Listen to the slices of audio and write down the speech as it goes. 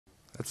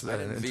I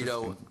didn't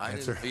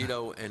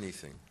veto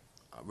anything.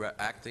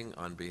 Acting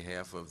on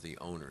behalf of the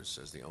owners,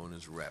 as the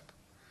owners' rep,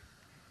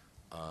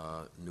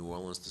 New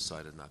Orleans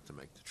decided not to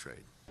make the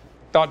trade.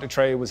 Thought the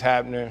trade was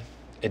happening.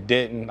 It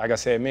didn't. Like I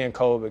said, me and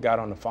Kobe got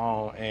on the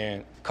phone,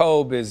 and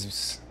Kobe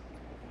is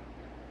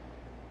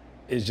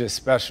just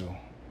special.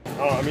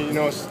 I mean, you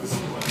know,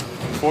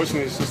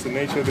 unfortunately, it's just the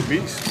nature of the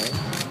beast. Man.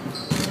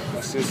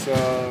 That's just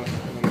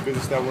the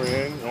business that we're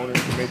in.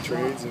 Owners can make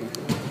trades, and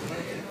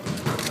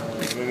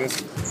in this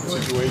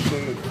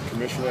situation, the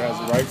commissioner has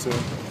the right to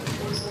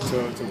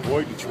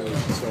void the trade.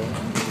 So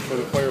for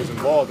the players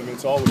involved, I mean,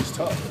 it's always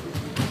tough.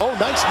 Oh,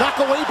 nice knock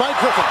away by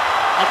Griffin.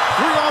 A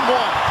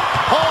 3-on-1.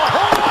 Oh,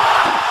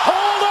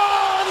 hold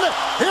on!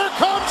 Here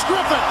comes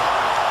Griffin.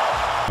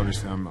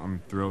 Obviously,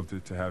 I'm thrilled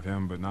to have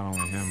him, but not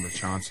only him, but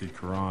Chauncey,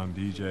 Karan,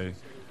 DJ,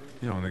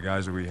 you know, and the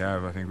guys that we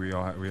have. I think we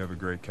have a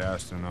great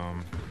cast, and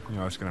you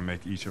know, it's going to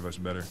make each of us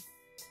better.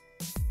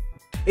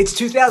 It's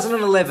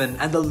 2011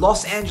 and the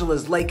Los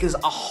Angeles Lakers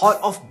are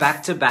hot off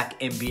back-to-back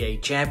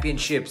NBA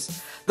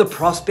championships. The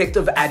prospect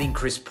of adding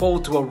Chris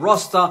Paul to a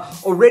roster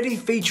already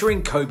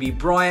featuring Kobe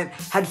Bryant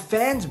had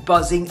fans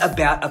buzzing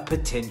about a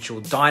potential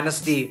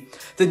dynasty.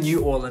 The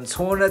New Orleans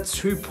Hornets,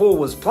 who Paul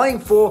was playing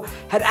for,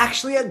 had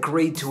actually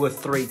agreed to a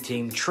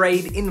 3-team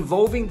trade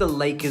involving the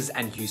Lakers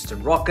and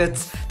Houston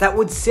Rockets that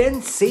would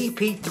send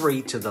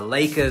CP3 to the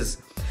Lakers.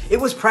 It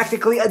was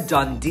practically a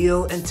done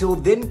deal until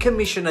then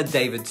Commissioner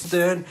David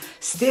Stern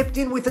stepped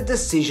in with a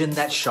decision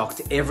that shocked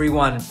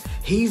everyone.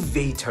 He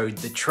vetoed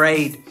the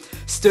trade.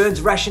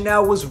 Stern's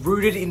rationale was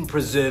rooted in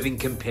preserving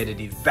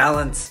competitive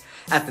balance.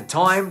 At the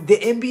time, the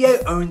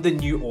NBA owned the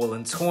New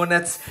Orleans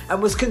Hornets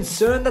and was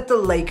concerned that the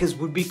Lakers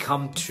would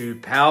become too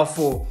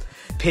powerful.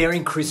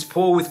 Pairing Chris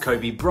Paul with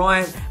Kobe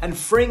Bryant and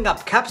freeing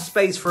up cap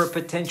space for a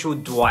potential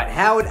Dwight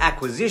Howard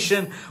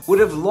acquisition would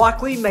have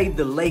likely made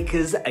the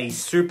Lakers a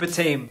super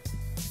team.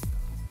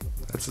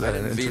 I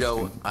didn't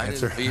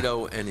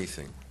veto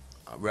anything.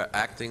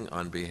 Acting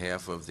on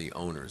behalf of the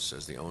owners,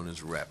 as the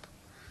owners' rep,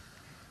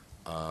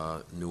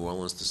 New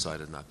Orleans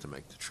decided not to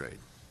make the trade.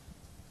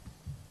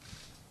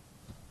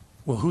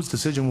 Well, whose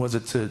decision was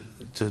it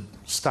to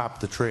stop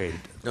the trade?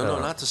 No,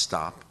 not to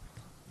stop.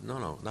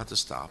 No, not to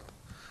stop.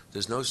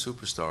 There's no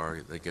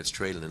superstar that gets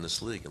traded in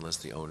this league unless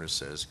the owner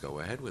says go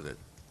ahead with it.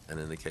 And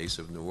in the case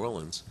of New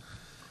Orleans,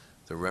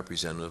 the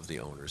representative of the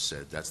owners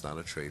said that's not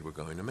a trade we're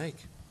going to make.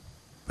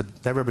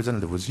 But that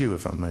representative was you,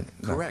 if I'm right.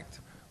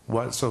 Correct.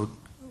 What? So,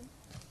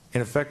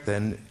 in effect,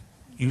 then,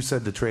 you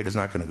said the trade is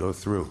not going to go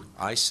through.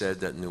 I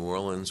said that New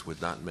Orleans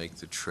would not make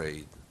the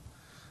trade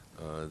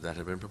that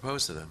had been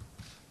proposed to them.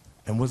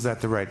 And was that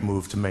the right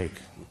move to make?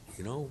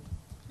 You know,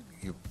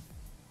 you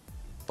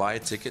buy a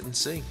ticket and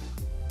see.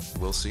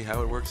 We'll see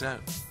how it works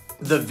out.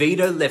 The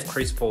veto left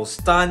Chris Paul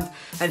stunned,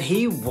 and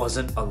he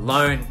wasn't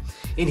alone.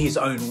 In his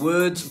own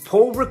words,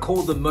 Paul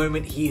recalled the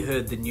moment he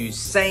heard the news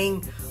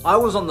saying, "I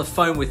was on the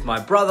phone with my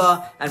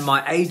brother and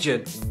my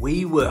agent.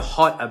 We were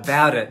hot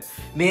about it.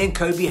 Me and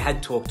Kobe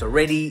had talked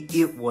already.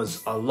 It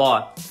was a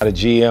lot." The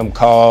GM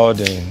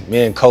called and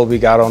me and Kobe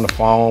got on the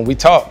phone. We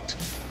talked,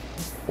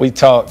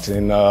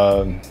 and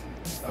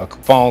a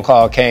phone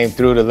call came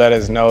through to let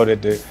us know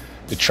that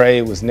the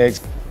trade was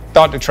next.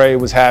 Thought the trade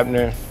was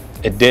happening.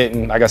 It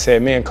didn't. Like I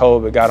said, me and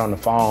Kobe got on the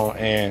phone,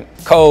 and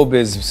Kobe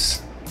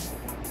is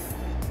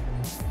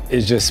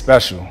just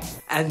special.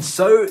 And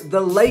so the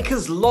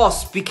Lakers'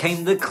 loss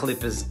became the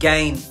Clippers'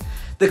 gain.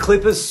 The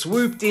Clippers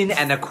swooped in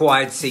and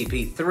acquired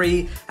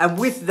CP3, and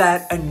with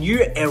that, a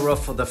new era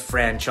for the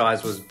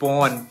franchise was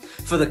born.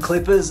 For the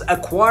Clippers,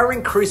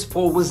 acquiring Chris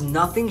Paul was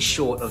nothing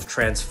short of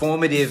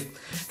transformative.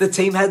 The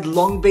team had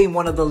long been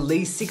one of the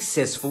least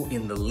successful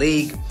in the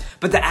league,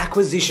 but the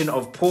acquisition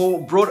of Paul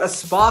brought a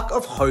spark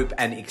of hope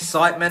and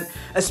excitement,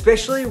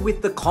 especially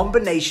with the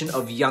combination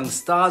of young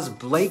stars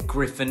Blake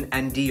Griffin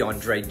and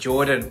DeAndre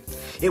Jordan.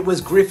 It was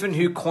Griffin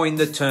who coined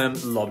the term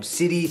Lob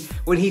City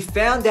when he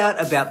found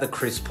out about the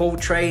Chris Paul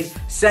trade,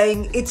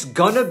 saying, "It's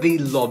gonna be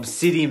Lob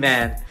City,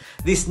 man."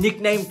 This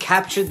nickname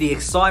captured the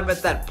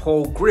excitement that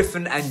Paul,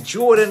 Griffin and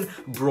Jordan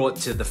brought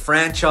to the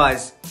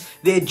franchise.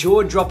 Their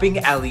jaw-dropping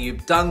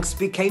alley-oop dunks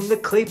became the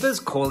Clippers'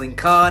 calling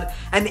card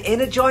and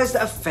energized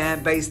a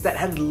fan base that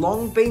had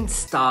long been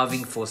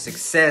starving for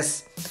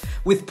success.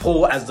 With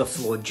Paul as the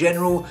floor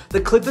general,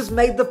 the Clippers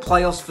made the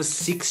playoffs for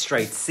 6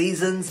 straight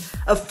seasons,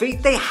 a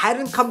feat they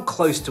hadn't come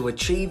close to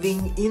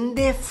achieving in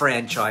their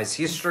franchise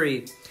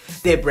history.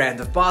 Their brand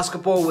of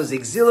basketball was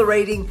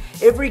exhilarating,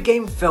 every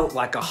game felt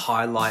like a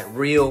highlight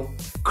reel.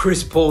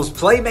 Chris Paul's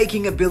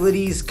playmaking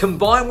abilities,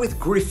 combined with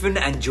Griffin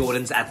and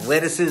Jordan's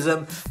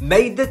athleticism,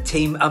 made the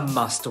team a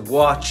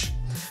must-watch.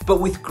 But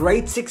with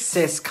great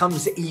success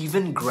comes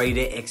even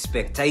greater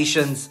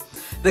expectations.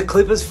 The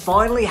Clippers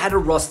finally had a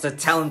roster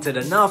talented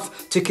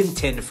enough to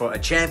contend for a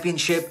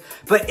championship,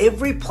 but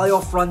every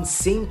playoff run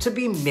seemed to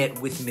be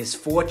met with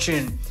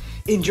misfortune.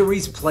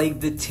 Injuries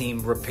plagued the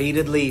team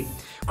repeatedly.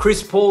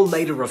 Chris Paul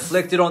later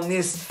reflected on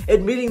this,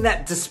 admitting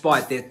that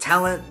despite their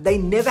talent, they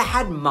never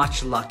had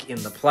much luck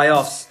in the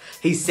playoffs.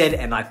 He said,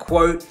 and I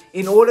quote,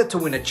 "In order to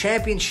win a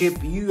championship,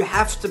 you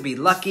have to be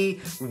lucky.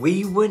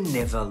 We were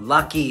never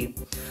lucky."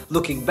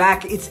 Looking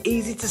back, it's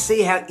easy to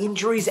see how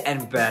injuries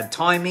and bad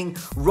timing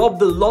robbed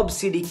the Lob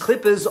City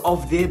Clippers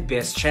of their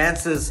best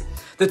chances.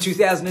 The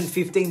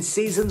 2015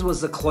 season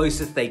was the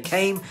closest they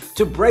came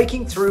to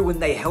breaking through when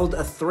they held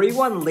a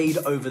 3-1 lead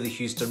over the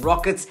Houston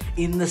Rockets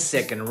in the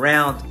second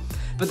round.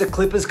 But the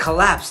Clippers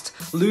collapsed,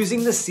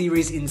 losing the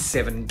series in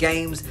 7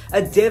 games,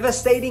 a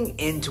devastating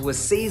end to a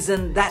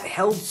season that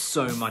held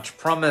so much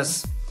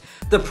promise.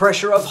 The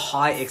pressure of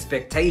high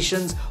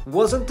expectations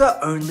wasn't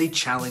the only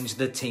challenge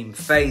the team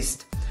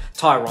faced.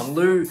 Tyronn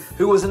Lue,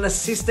 who was an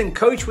assistant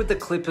coach with the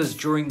Clippers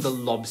during the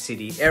Lob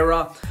City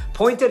era,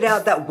 pointed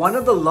out that one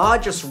of the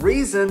largest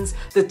reasons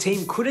the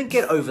team couldn't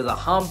get over the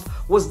hump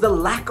was the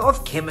lack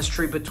of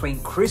chemistry between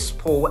Chris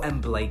Paul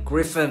and Blake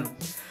Griffin.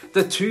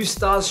 The two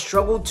stars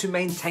struggled to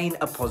maintain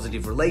a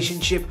positive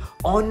relationship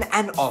on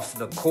and off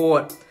the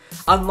court.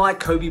 Unlike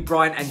Kobe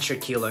Bryant and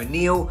Shaquille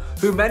O'Neal,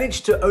 who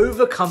managed to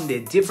overcome their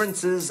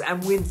differences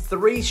and win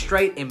 3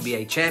 straight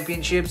NBA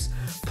championships,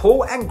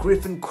 Paul and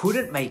Griffin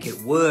couldn't make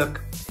it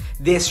work.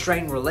 Their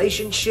strained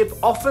relationship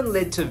often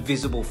led to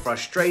visible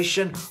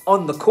frustration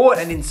on the court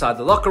and inside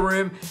the locker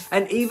room,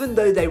 and even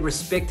though they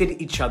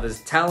respected each other's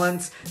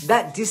talents,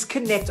 that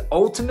disconnect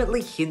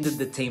ultimately hindered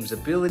the team's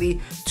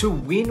ability to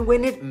win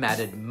when it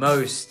mattered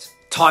most.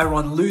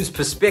 Tyronn Lue's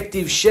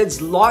perspective sheds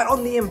light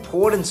on the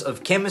importance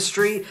of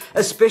chemistry,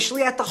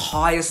 especially at the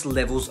highest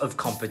levels of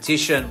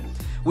competition.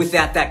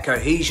 Without that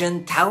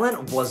cohesion,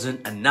 talent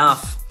wasn't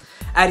enough.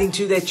 Adding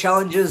to their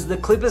challenges, the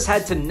Clippers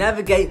had to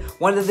navigate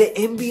one of the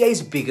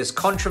NBA's biggest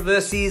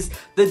controversies,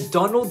 the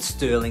Donald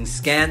Sterling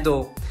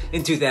scandal.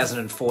 In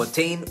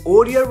 2014,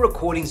 audio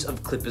recordings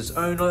of Clippers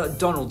owner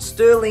Donald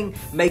Sterling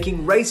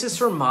making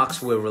racist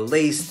remarks were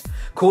released,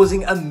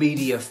 causing a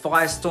media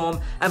firestorm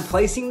and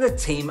placing the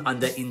team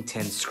under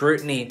intense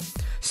scrutiny.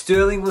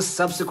 Sterling was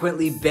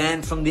subsequently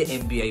banned from the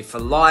NBA for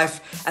life,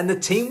 and the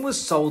team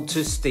was sold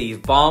to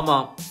Steve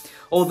Ballmer.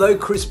 Although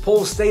Chris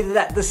Paul stated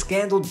that the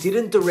scandal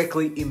didn't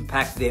directly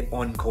impact their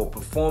on-court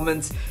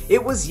performance,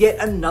 it was yet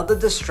another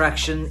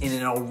distraction in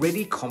an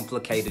already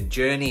complicated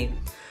journey.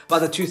 By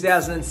the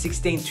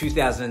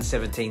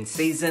 2016-2017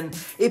 season,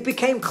 it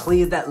became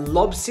clear that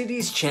Lob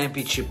City's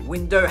championship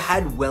window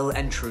had well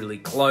and truly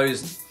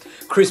closed.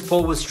 Chris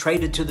Paul was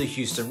traded to the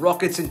Houston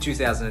Rockets in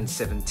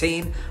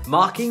 2017,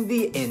 marking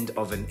the end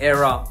of an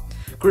era.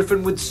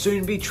 Griffin would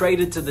soon be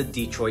traded to the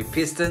Detroit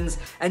Pistons,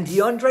 and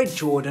DeAndre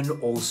Jordan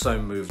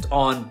also moved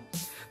on.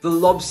 The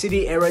Lob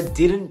City era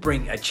didn't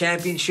bring a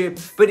championship,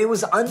 but it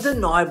was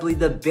undeniably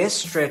the best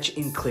stretch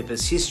in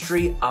Clippers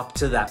history up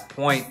to that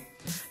point.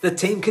 The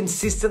team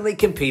consistently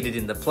competed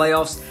in the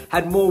playoffs,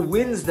 had more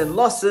wins than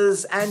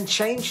losses, and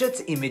changed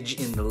its image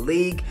in the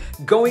league,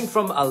 going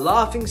from a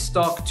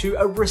laughingstock to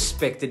a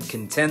respected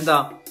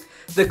contender.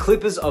 The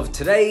Clippers of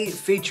today,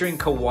 featuring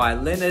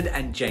Kawhi Leonard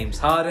and James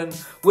Harden,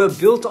 were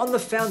built on the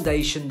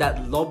foundation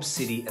that Lob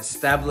City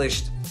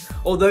established.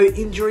 Although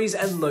injuries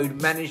and load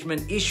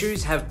management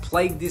issues have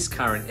plagued this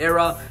current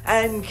era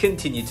and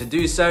continue to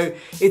do so,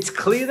 it's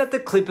clear that the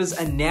Clippers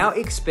are now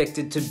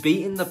expected to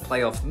be in the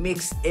playoff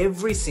mix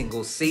every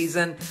single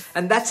season,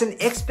 and that's an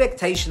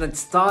expectation that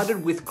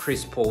started with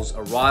Chris Paul's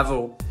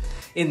arrival.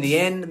 In the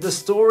end, the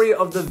story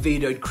of the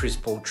vetoed Chris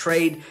Paul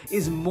trade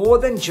is more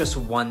than just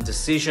one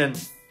decision.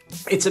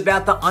 It's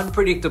about the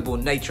unpredictable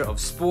nature of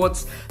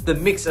sports, the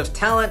mix of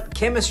talent,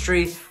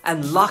 chemistry,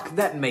 and luck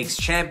that makes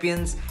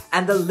champions,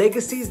 and the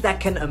legacies that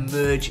can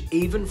emerge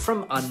even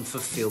from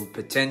unfulfilled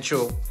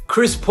potential.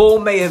 Chris Paul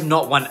may have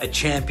not won a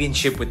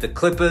championship with the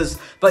Clippers,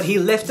 but he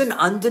left an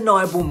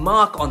undeniable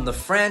mark on the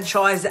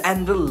franchise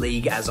and the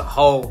league as a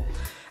whole.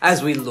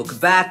 As we look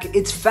back,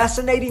 it's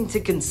fascinating to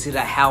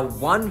consider how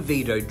one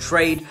vetoed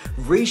trade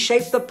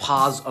reshaped the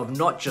paths of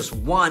not just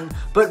one,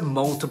 but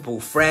multiple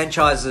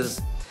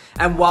franchises.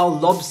 And while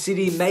Lob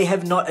City may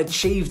have not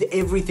achieved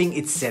everything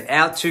it set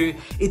out to,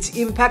 its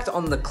impact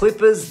on the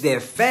Clippers, their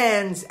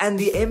fans, and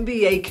the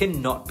NBA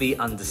cannot be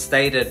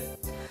understated.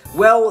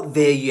 Well,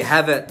 there you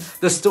have it.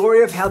 The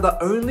story of how the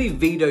only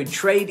vetoed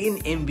trade in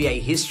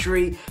NBA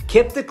history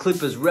kept the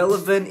Clippers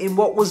relevant in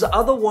what was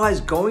otherwise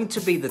going to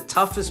be the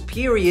toughest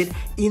period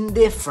in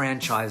their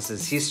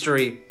franchise's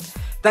history.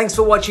 Thanks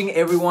for watching,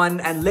 everyone,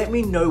 and let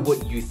me know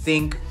what you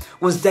think.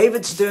 Was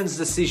David Stern's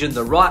decision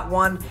the right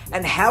one?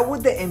 And how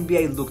would the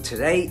NBA look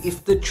today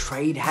if the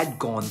trade had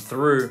gone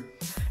through?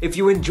 If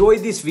you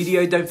enjoyed this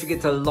video, don't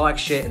forget to like,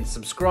 share, and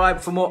subscribe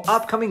for more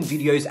upcoming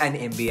videos and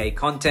NBA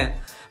content.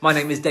 My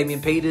name is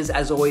Damian Peters.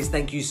 As always,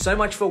 thank you so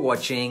much for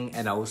watching,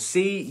 and I will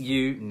see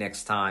you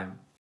next time.